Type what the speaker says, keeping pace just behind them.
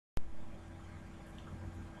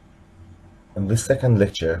In this second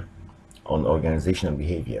lecture on organizational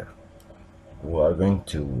behavior, we are going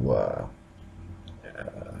to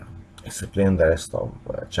explain the rest of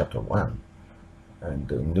chapter 1.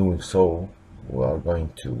 And in doing so, we are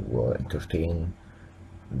going to entertain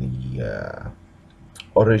the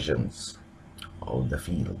origins of the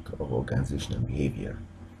field of organizational behavior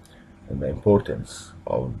and the importance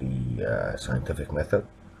of the scientific method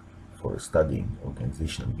for studying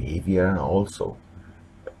organizational behavior, and also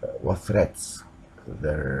what threats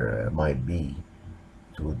there might be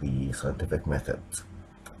to the scientific method.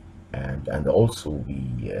 And also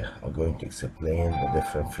we are going to explain the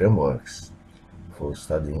different frameworks for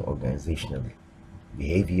studying organizational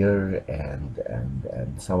behavior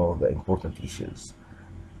and some of the important issues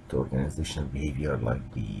to organizational behavior, like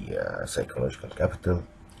the psychological capital,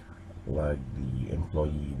 like the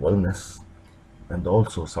employee wellness, and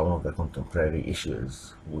also some of the contemporary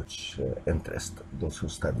issues which interest those who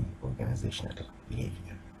study organizational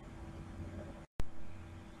behavior.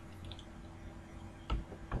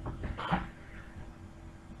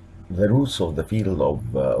 The roots of the field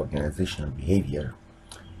of organizational behavior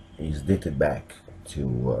is dated back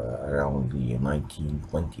to around the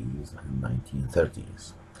 1920s and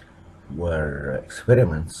 1930s, where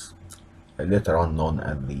experiments, later on known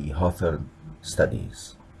as the Hawthorne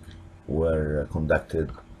studies, were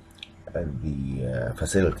conducted at the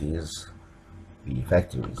facilities, the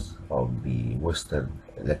factories of the Western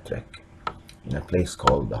Electric in a place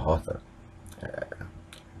called the Hawthorne.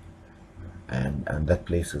 And that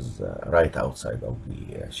place is right outside of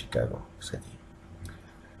the Chicago city.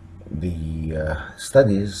 The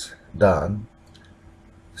studies done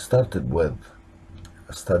started with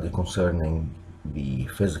a study concerning the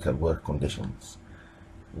physical work conditions,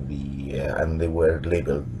 and they were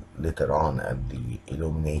labeled later on as the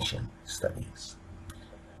illumination studies,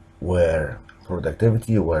 where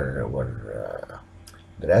productivity were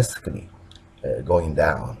drastically going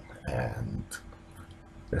down, and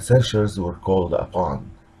researchers were called upon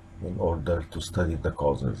in order to study the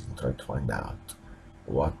causes and try to find out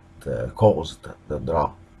what caused the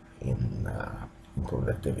drop in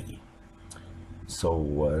productivity. So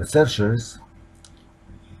researchers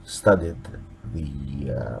studied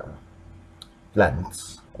the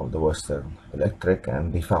plants of the Western Electric,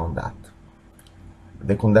 and they found that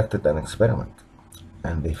they conducted an experiment,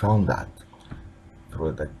 and they found that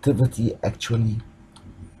productivity actually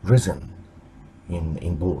risen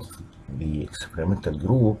in both the experimental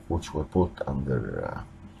group, which were put under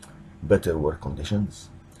better work conditions,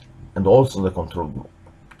 and also the control group,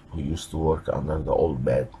 who used to work under the old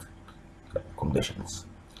bad conditions.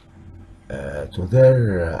 To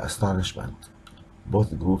their astonishment,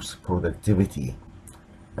 both groups' productivity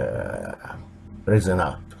risen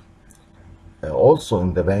up. Also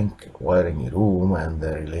in the bank wiring room and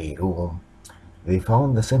the relay room, they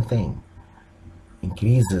found the same thing: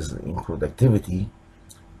 increases in productivity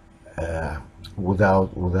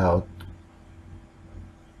without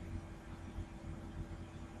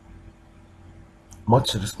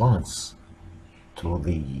much response to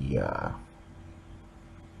the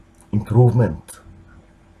improvement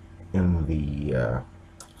in the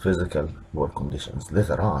physical work conditions.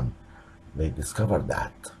 Later on, they discovered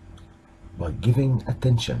that by giving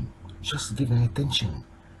attention, just giving attention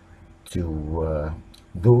to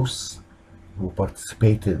those who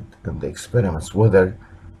participated in the experiments, whether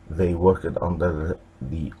they worked under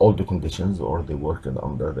the old conditions or they worked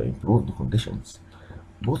under the improved conditions,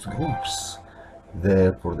 both groups,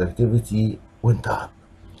 their productivity went up.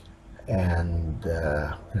 And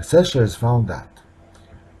researchers found that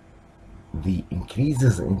the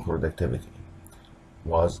increases in productivity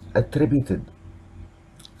was attributed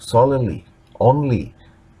solely only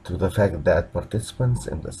to the fact that participants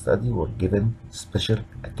in the study were given special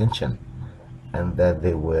attention and that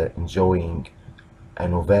they were enjoying a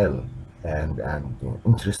novel and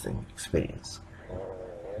interesting experience.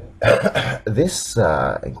 This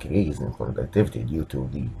increase in productivity due to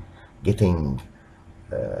the getting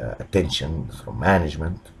attention from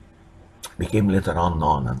management became later on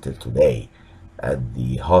known until today as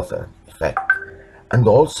the Hawthorne effect. And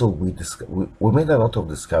also we made a lot of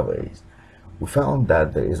discoveries. We found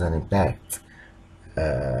that there is an impact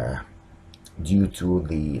due to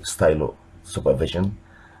the stylo supervision.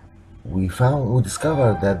 We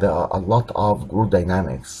discovered that there are a lot of group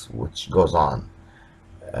dynamics which goes on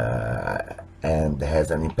and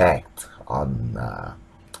has an impact on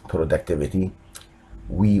productivity.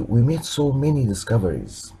 We made so many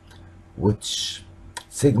discoveries which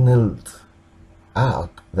signaled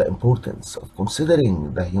out the importance of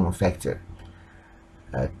considering the human factor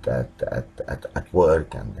at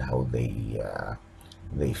work, and how they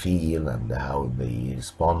they feel and how they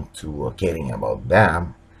respond to caring about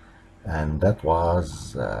them. And that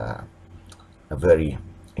was a very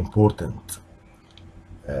important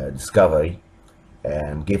discovery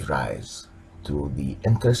and gave rise to the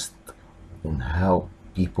interest in how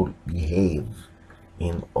people behave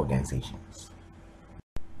in organizations.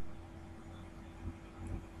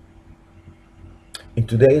 In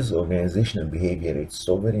today's organizational behavior, it's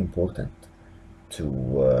so very important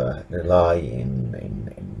to rely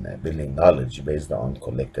in building knowledge based on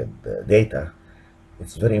collected data.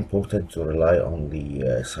 It's very important to rely on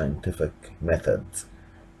the scientific methods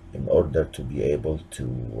in order to be able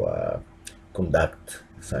to conduct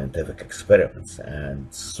scientific experiments. And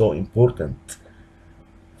it's so important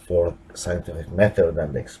for scientific method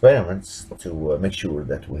and experiments to make sure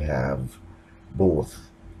that we have both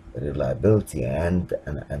reliability and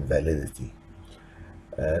validity.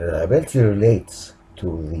 Reliability relates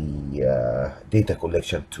to the data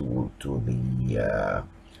collection, to the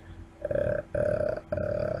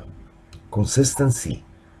consistency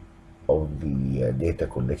of the data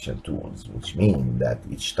collection tools, which mean that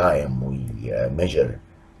each time we measure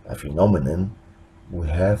a phenomenon, we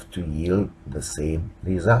have to yield the same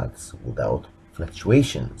results without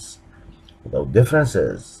fluctuations, without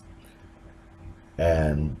differences.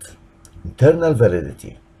 And internal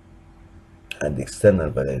validity and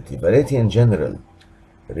external validity. Validity in general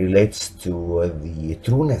relates to the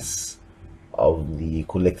trueness of the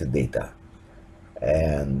collected data.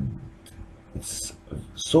 And it's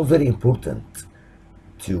so very important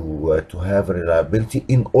to have reliability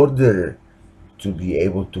in order to be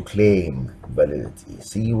able to claim validity.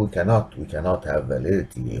 See, we cannot have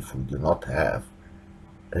validity if we do not have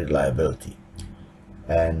reliability.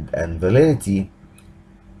 And validity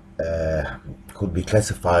could be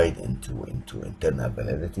classified into internal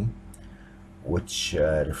validity, which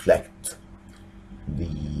reflect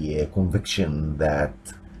the conviction that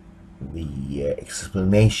the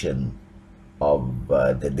explanation of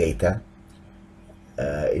the data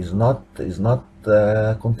is not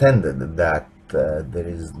contended, that there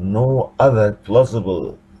is no other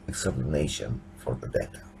plausible explanation for the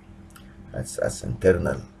data. That's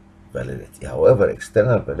internal validity. However,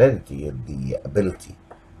 external validity is the ability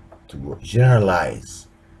to generalize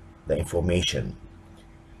the information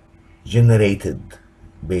generated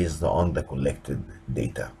based on the collected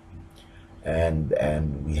data. And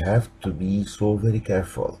we have to be so very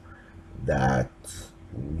careful that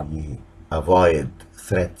we avoid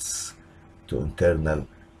threats to internal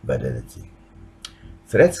validity.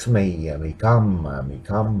 Threats may come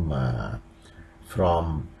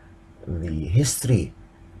from the history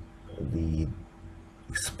the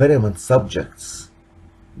experiment subjects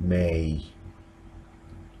may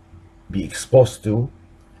be exposed to,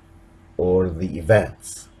 or the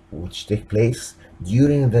events which take place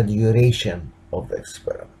during the duration of the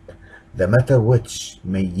experiment, the matter which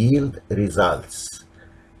may yield results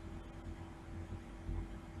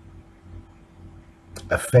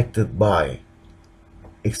affected by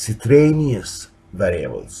extraneous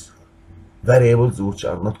variables, variables which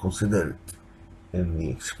are not considered in the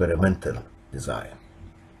experimental design.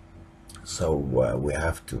 So we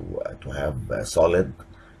have to have solid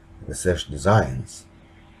research designs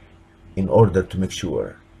in order to make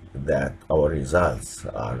sure that our results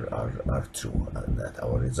are true, that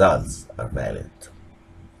our results are valid.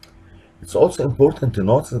 It's also important to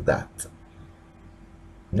note that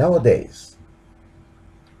nowadays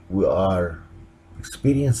we are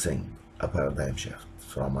experiencing a paradigm shift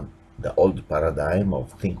from the old paradigm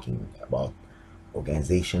of thinking about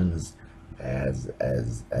organizations as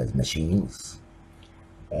machines,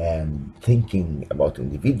 and thinking about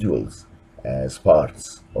individuals as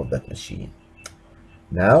parts of that machine.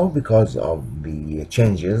 Now, because of the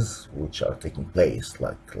changes which are taking place,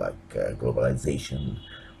 like globalization,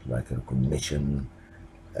 like recognition,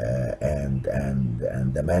 and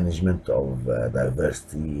the management of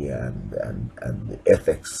diversity and the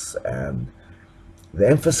ethics, and the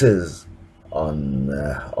emphasis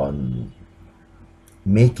on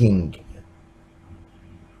making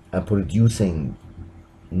and producing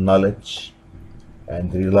knowledge,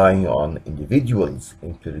 and relying on individuals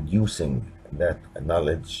in producing that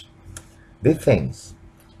knowledge, these things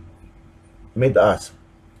made us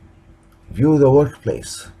view the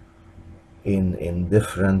workplace in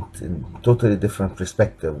totally different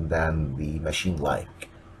perspective than the machine-like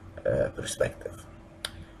perspective.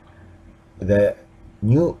 The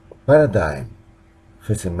new paradigm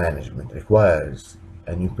facing management requires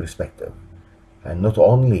a new perspective, and not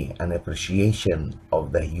only an appreciation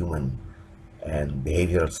of the human and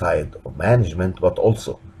behavioral side of management, but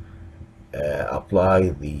also apply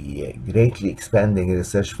the greatly expanding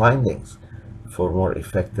research findings for more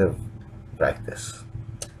effective practice.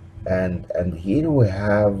 And here we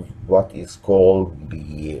have what is called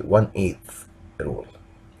the 1/8 rule.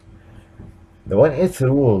 The 1/8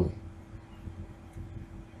 rule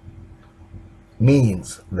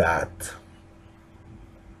means that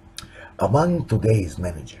among today's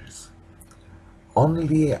managers,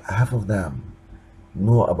 only half of them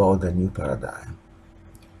know about the new paradigm,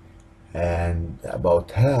 and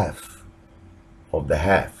about half of the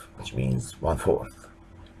half, which means 1/4,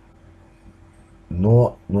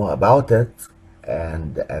 know about it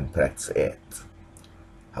and practice it.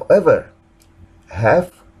 However,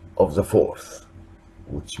 half of the fourth,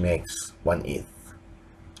 which makes 1/8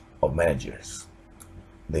 of managers,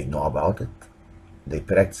 they know about it, they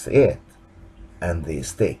practice it, and they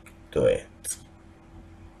stick to it.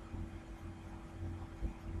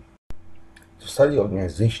 To study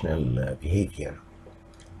organizational behavior,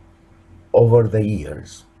 over the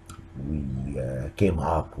years, we came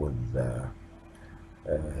up with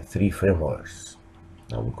three frameworks.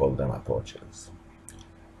 Now we call them approaches: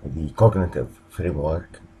 the cognitive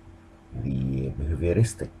framework, the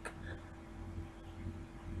behavioristic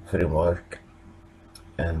framework,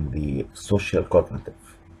 and the social cognitive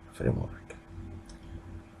framework.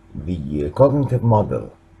 The cognitive model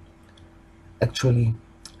actually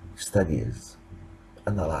studies,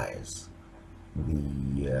 analyze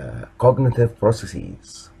the cognitive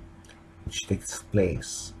processes which takes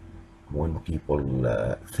place when people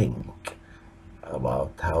think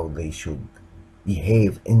about how they should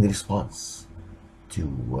behave in response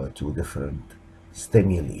to different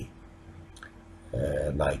stimuli,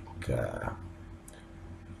 like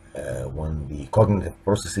when the cognitive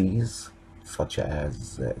processes such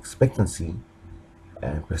as expectancy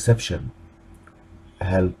and perception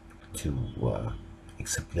help to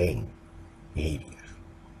explain behavior.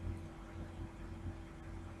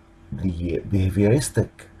 The behavioristic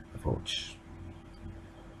approach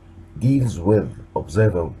deals with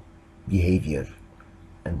observable behavior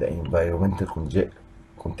and the environmental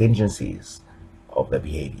contingencies of the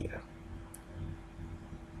behavior.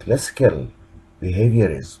 Classical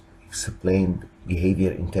behaviorism explained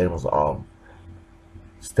behavior in terms of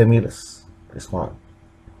stimulus response,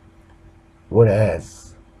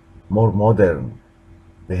 whereas more modern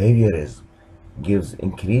behaviorism gives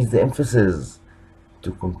increased emphasis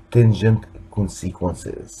to contingent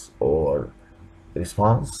consequences or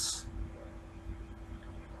response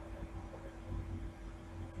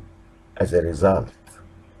as a result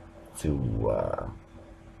to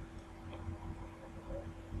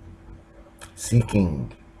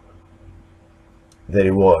seeking the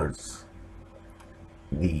rewards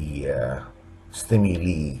the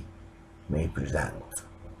stimuli may present.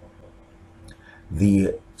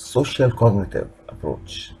 The social cognitive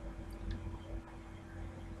approach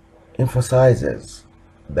emphasizes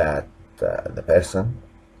that the person,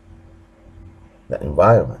 the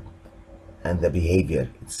environment, and the behavior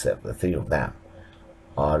itself, the three of them,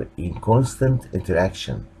 are in constant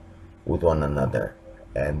interaction with one another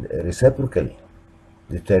and reciprocally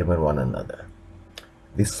determine one another.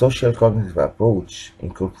 This social cognitive approach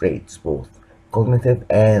incorporates both cognitive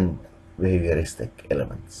and behavioristic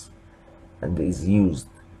elements and is used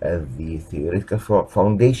as the theoretical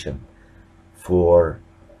foundation for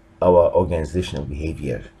our organizational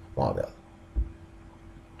behavior model.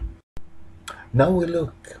 Now we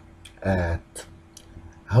look at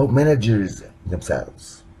how managers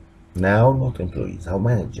themselves, now not employees, how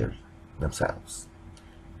managers themselves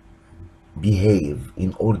behave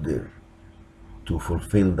in order to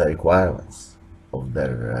fulfill the requirements of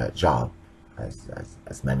their job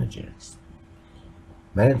as managers.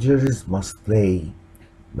 Managers must play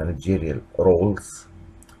managerial roles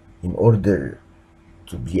in order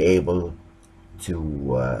to be able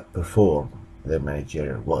to perform their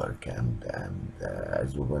managerial work, and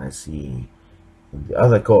as we're going to see in the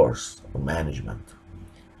other course on management,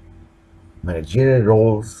 managerial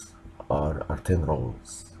roles are 10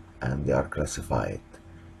 roles, and they are classified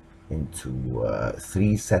into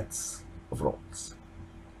three sets of roles: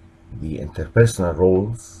 the interpersonal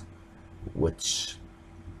roles, which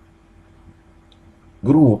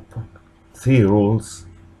group three roles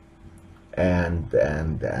and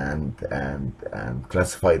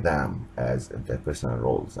classify them as interpersonal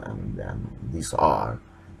roles, and these are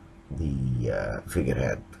the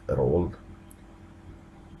figurehead role,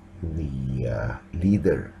 the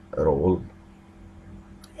leader role,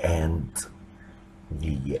 and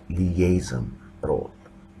the liaison role.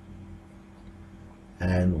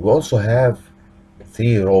 And we also have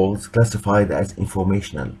three roles classified as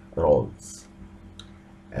informational roles.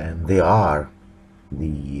 and they are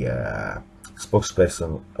the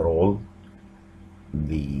spokesperson role,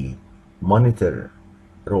 the monitor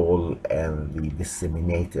role, and the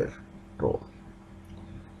disseminator role.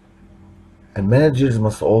 And managers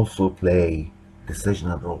must also play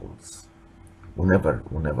decisional roles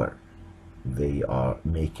whenever they are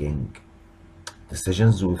making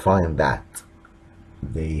decisions. We find that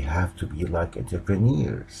they have to be like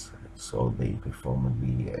entrepreneurs, so they perform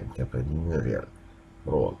the entrepreneurial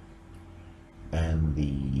role. And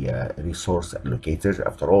the resource allocator,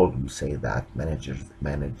 after all, we say that managers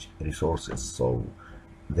manage resources, so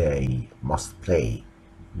they must play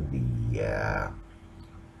the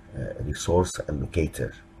resource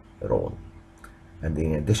allocator role. And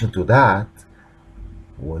in addition to that,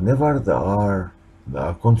 whenever there are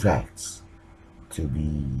contracts to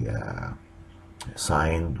be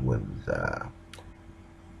signed with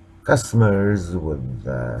customers,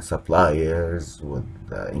 with suppliers, with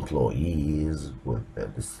employees,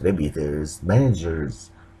 with distributors,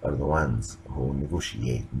 managers are the ones who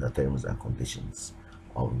negotiate the terms and conditions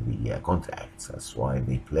of the contracts. That's why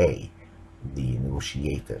they play the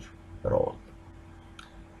negotiator role.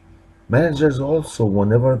 Managers also,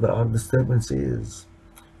 whenever there are disturbances,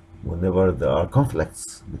 whenever there are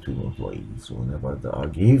conflicts between employees, whenever there are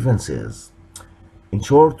grievances, in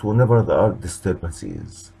short, whenever there are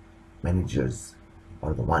disturbances, managers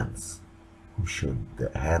are the ones who should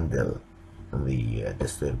handle the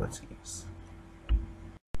disturbances.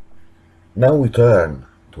 Now we turn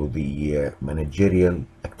to the managerial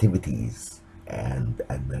activities and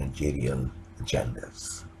managerial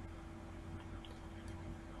agendas.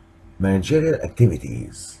 Managerial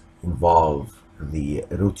activities involve the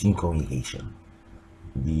routine communication,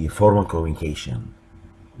 the formal communication,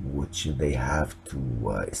 which they have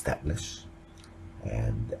to establish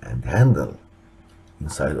and handle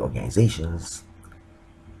inside organizations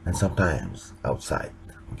and sometimes outside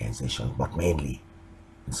organizations, but mainly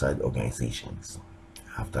inside organizations.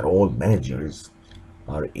 After all, managers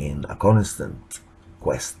are in a constant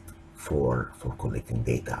quest for collecting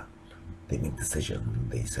data. They make decisions,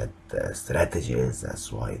 they set strategies.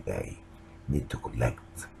 That's why they need to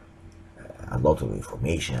collect a lot of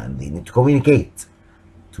information, and they need to communicate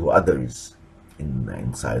to others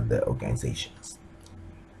inside the organizations.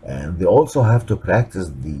 And they also have to practice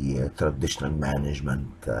the traditional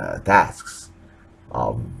management tasks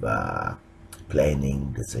of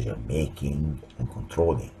planning, decision making, and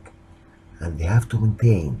controlling. And they have to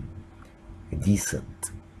maintain a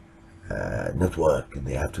decent network.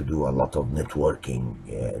 They have to do a lot of networking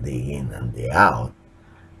day in and day out,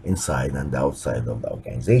 inside and outside of the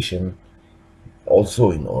organization, also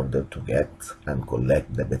in order to get and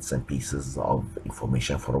collect the bits and pieces of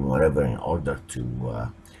information from wherever, in order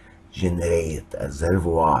to generate a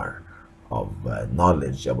reservoir of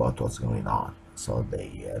knowledge about what's going on, so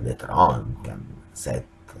they later on can set,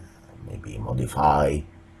 maybe modify,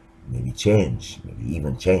 maybe change, maybe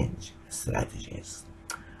even change strategies.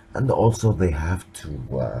 And also they have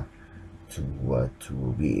to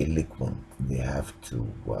be eloquent. They have to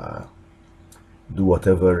do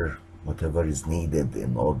whatever is needed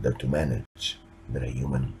in order to manage their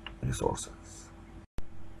human resources.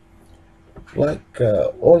 Like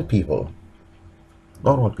all people,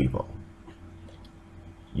 normal people,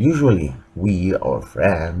 usually we, our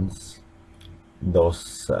friends,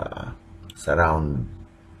 those surround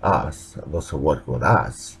us, those who work with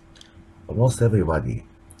us, almost everybody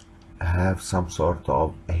have some sort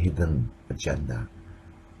of a hidden agenda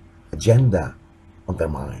on their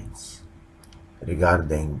minds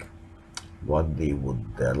regarding what they would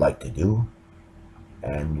like to do.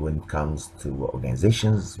 And when it comes to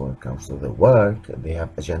organizations, when it comes to their work, they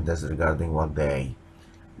have agendas regarding what they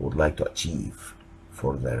would like to achieve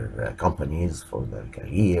for their companies, for their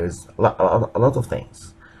careers, a lot of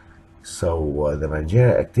things. So the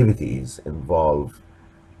managerial activities involve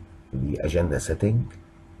the agenda setting,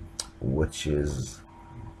 which is,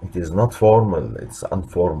 it is not formal, it's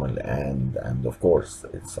informal, and of course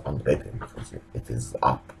it's unwritten. It is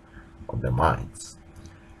up on their minds.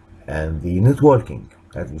 And the networking,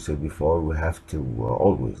 as we said before, we have to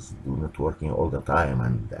always do networking all the time,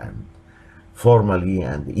 and formally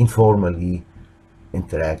and informally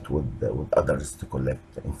interact with others to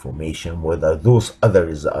collect information, whether those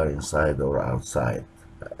others are inside or outside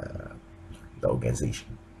the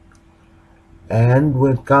organization. And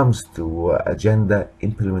when it comes to agenda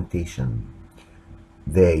implementation,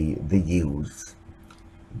 they use,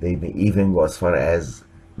 they may even go as far as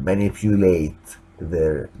manipulate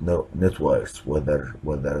their networks, whether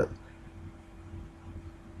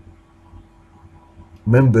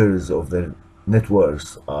members of their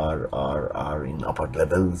networks are in upper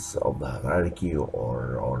levels of the hierarchy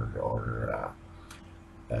or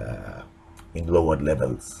in lower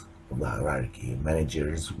levels of the hierarchy.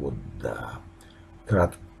 Managers would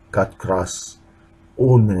cut, cut across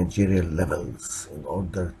all managerial levels in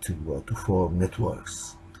order to form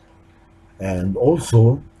networks. And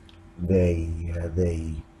also, they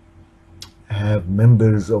have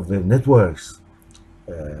members of their networks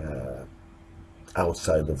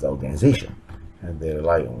outside of the organization, and they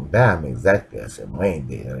rely on them exactly the same way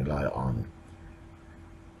they rely on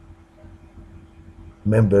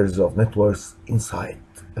members of networks inside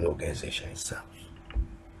the organization itself.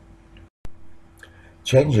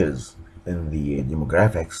 Changes in the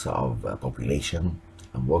demographics of population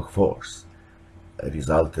and workforce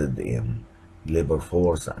resulted in labor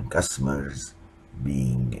force and customers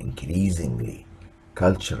being increasingly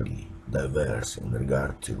culturally diverse in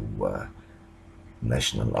regard to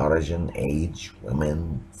national origin, age,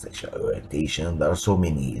 women, sexual orientation. There are so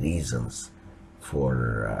many reasons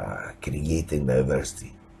for creating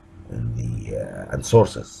diversity in the and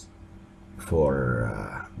sources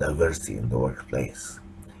for diversity in the workplace.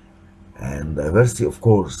 And diversity, of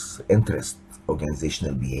course, interests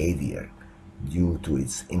organizational behavior due to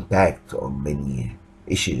its impact on many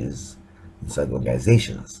issues inside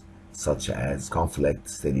organizations, such as conflict,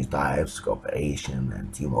 stereotypes, cooperation,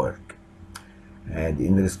 and teamwork. And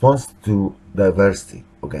in response to diversity,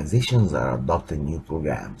 organizations are adopting new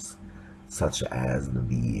programs, such as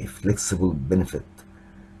the flexible benefit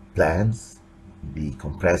plans, the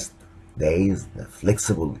compressed days, the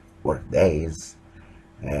flexible work days,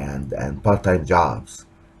 and part-time jobs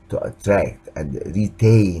to attract and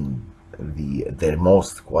retain their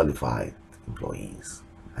most qualified employees,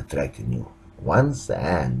 attract new ones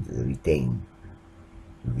and retain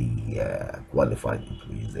the qualified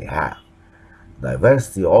employees they have.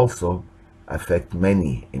 Diversity also affect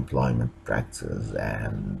many employment practices,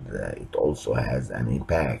 and it also has an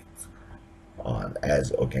impact on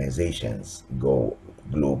as organizations go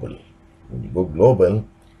global. When you go global,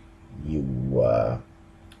 you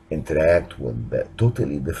interact with a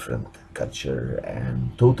totally different culture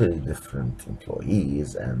and totally different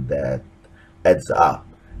employees, and that adds up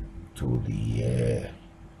to the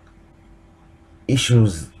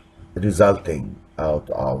issues resulting out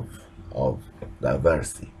of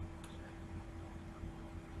diversity.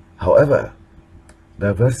 However,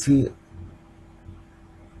 diversity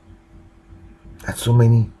at so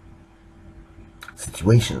many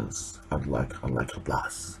situations are like a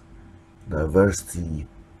plus. Diversity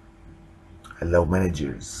allow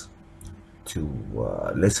managers to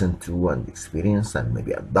listen to and experience and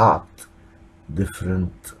maybe adopt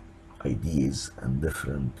different ideas and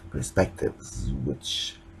different perspectives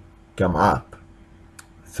which come up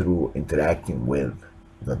through interacting with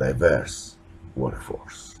the diverse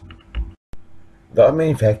workforce. There are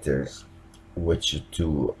many factors which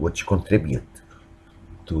contribute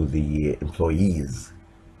to the employees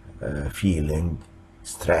feeling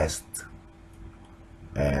stressed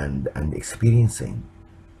and experiencing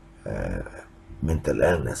mental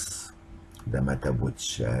illness, the matter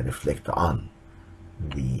which reflect on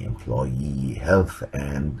the employee health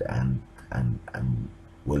and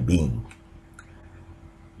well-being.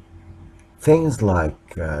 Things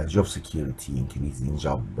like job security, increasing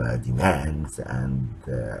job demands, and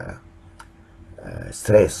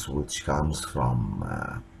stress which comes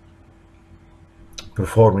from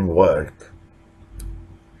performing work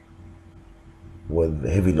with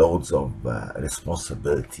heavy loads of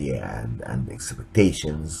responsibility and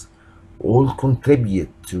expectations all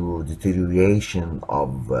contribute to deterioration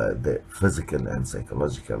of the physical and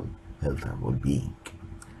psychological health and well-being.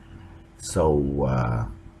 So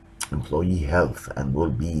employee health and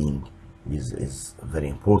well-being is very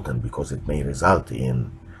important because it may result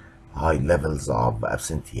in high levels of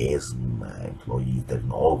absenteeism, employee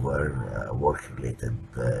turnover, work-related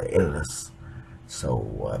illness.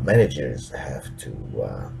 So managers have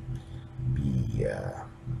to be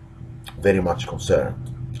very much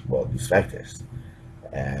concerned about these factors,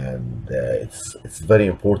 and it's very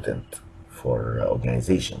important for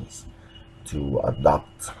organizations to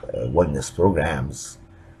adopt wellness programs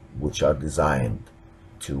which are designed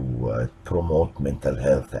to promote mental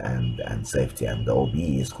health and safety. And the OB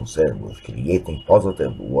is concerned with creating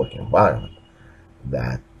positive work environment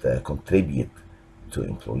that contribute to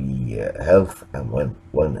employee health and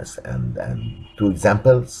wellness. And two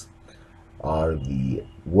examples are the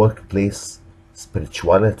workplace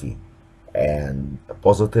spirituality and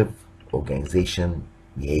positive organization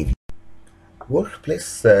behavior. Workplace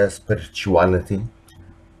spirituality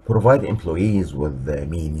provide employees with the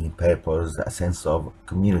meaning, purpose, a sense of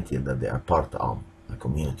community that they are part of, a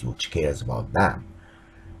community which cares about them.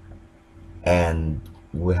 And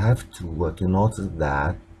we have to notice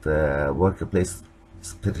that workplace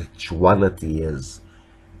spirituality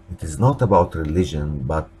it is not about religion,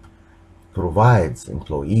 but provides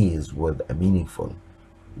employees with a meaningful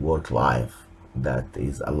work life that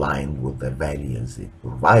is aligned with their values. It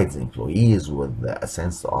provides employees with a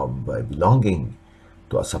sense of belonging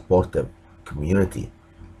to a supportive community.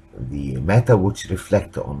 The meta which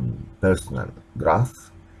reflect on personal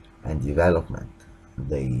growth and development.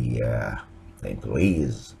 The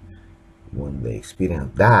employees, when they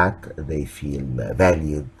experience that, they feel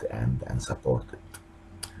valued and supported.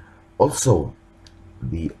 Also,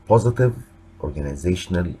 the positive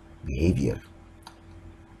organizational behavior.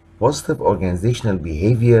 Positive organizational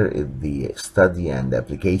behavior is the study and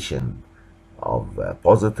application of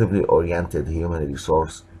positively oriented human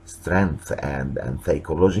resource strength and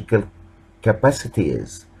psychological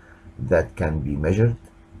capacities that can be measured,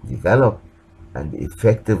 developed, and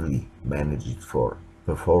effectively managed for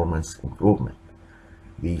performance improvement.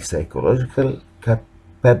 The psychological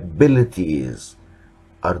capabilities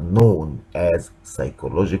are known as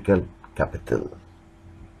psychological capital.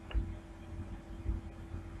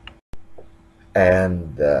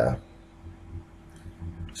 And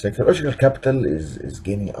psychological capital is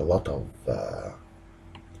gaining a lot of,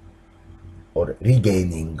 or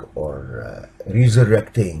regaining, or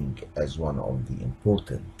resurrecting as one of the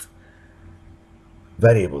important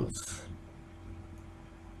variables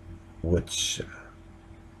which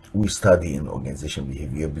we study in organization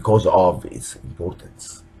behavior because of its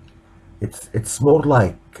importance. It's more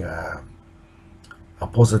like a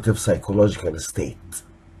positive psychological state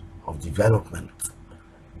of development,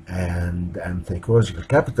 and psychological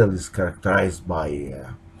capital is characterized by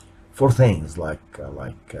four things like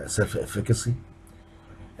self-efficacy,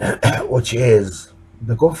 which is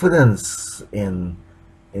the confidence in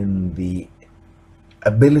the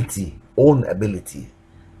own ability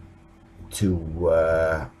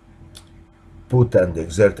to put and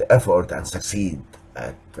exert effort and succeed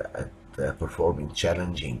at performing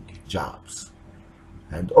challenging jobs.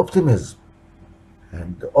 And optimism.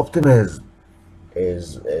 And optimism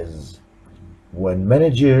is when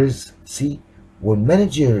managers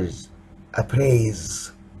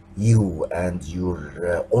appraise you and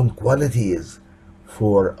your own qualities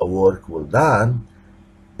for a work well done,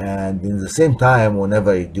 and in the same time,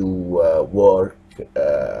 whenever you do work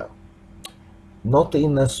not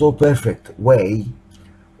in a so perfect way,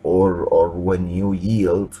 or when you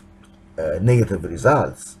yield negative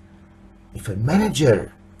results, if a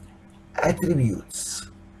manager attributes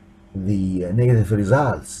the negative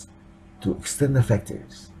results to external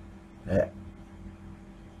factors, uh,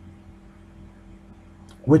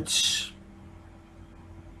 which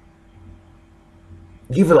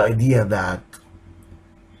give an idea that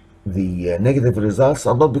the negative results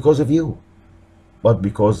are not because of you, but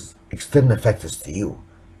because external factors to you.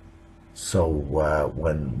 So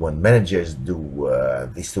when managers do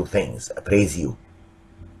these two things, appraise you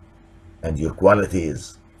and your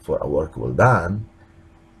qualities for a work well done,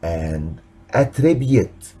 and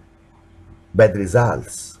attribute bad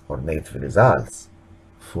results or negative results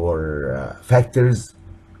for factors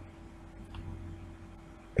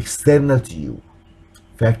external to you,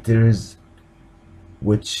 factors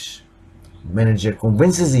which manager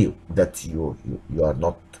convinces you that you are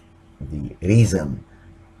not the reason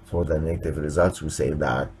for the negative results, we say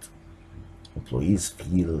that employees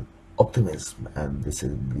feel optimism, and this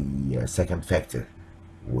is the second factor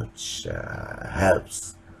which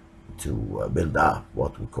helps to build up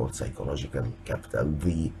what we call psychological capital.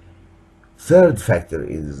 The third factor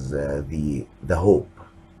is the hope,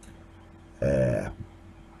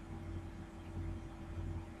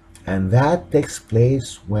 and that takes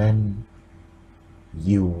place when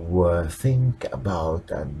you think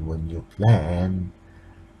about, and when you plan,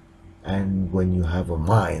 and when you have a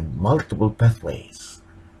mind multiple pathways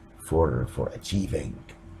for achieving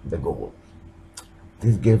the goal.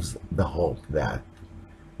 This gives the hope that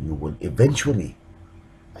you will eventually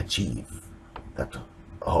achieve that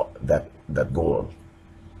that goal.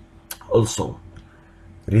 Also,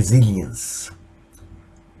 resilience,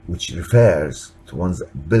 which refers to one's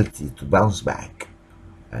ability to bounce back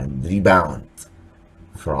and rebound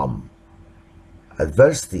from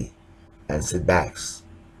adversity and setbacks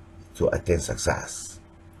to attain success.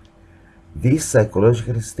 These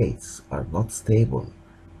psychological states are not stable,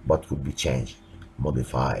 but could be changed,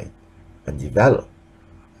 modified, and developed.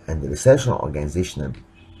 And the research on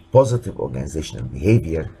positive organizational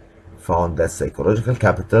behavior found that psychological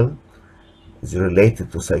capital is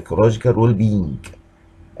related to psychological well-being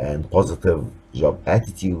and positive job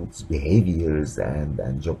attitudes, behaviors,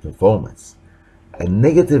 and job performance, and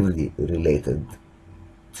negatively related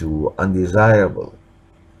to undesirable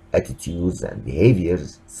attitudes and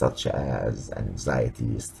behaviors such as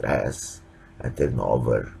anxiety, stress, and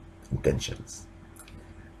turnover intentions.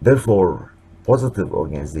 Therefore, positive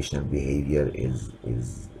organizational behavior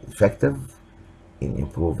is effective in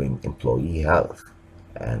improving employee health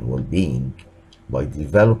and well-being by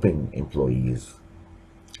developing employees'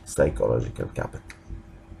 psychological capital.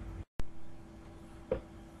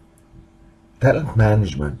 Talent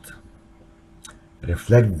management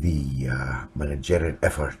reflects the managerial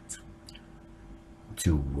effort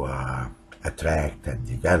to attract and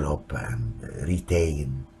develop and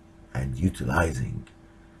retain and utilizing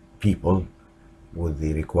people with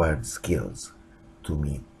the required skills to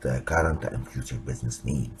meet current and future business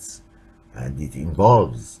needs. And it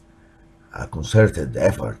involves a concerted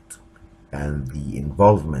effort and the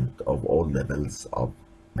involvement of all levels of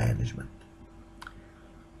management.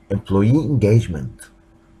 Employee engagement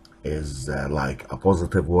is like a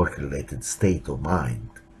positive work-related state of mind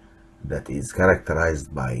that is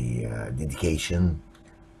characterized by dedication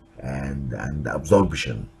and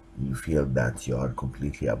absorption. You feel that you are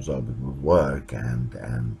completely absorbed with work,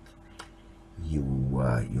 and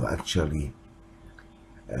you actually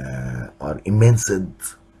are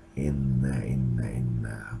immersed in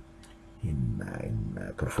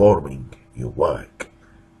performing your work,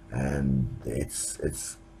 and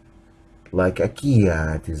it's like a key.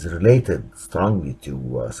 It is related strongly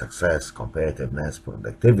to success, competitiveness,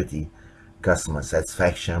 productivity, customer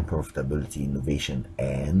satisfaction, profitability, innovation,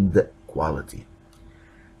 and quality.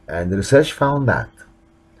 And research found that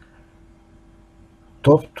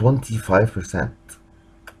top 25%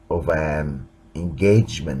 of an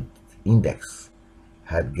engagement index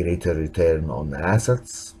had greater return on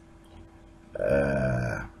assets,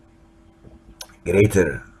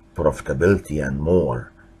 greater profitability, and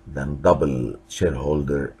more than double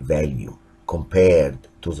shareholder value compared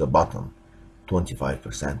to the bottom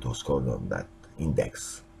 25% who scored on that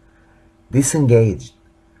index. Disengaged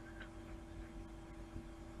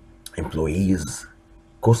employees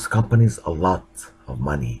cost companies a lot of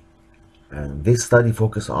money, and this study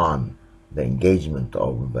focused on the engagement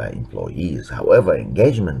of employees. However,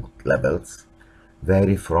 engagement levels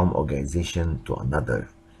vary from organization to another,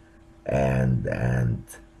 and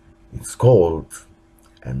it's called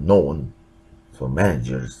and known for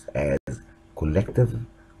managers as collective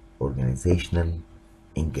organizational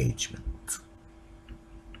engagement.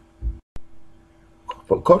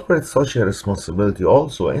 For corporate social responsibility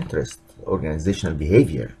also interests organizational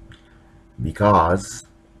behavior because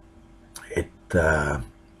it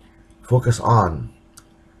focus on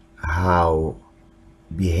how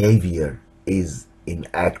behavior is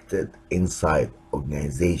enacted inside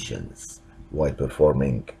organizations while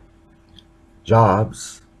performing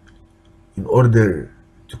jobs in order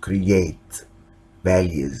to create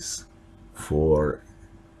values for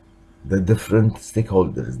the different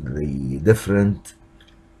stakeholders, the different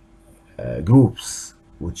groups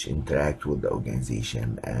which interact with the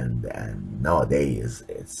organization, and nowadays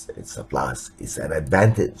it's a plus, it's an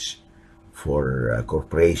advantage for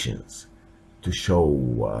corporations to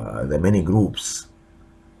show the many groups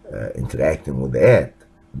interacting with it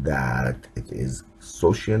that it is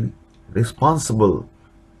socially responsible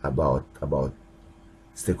about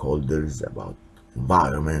stakeholders, about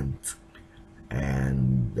environment,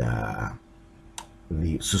 and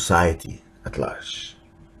the society at large.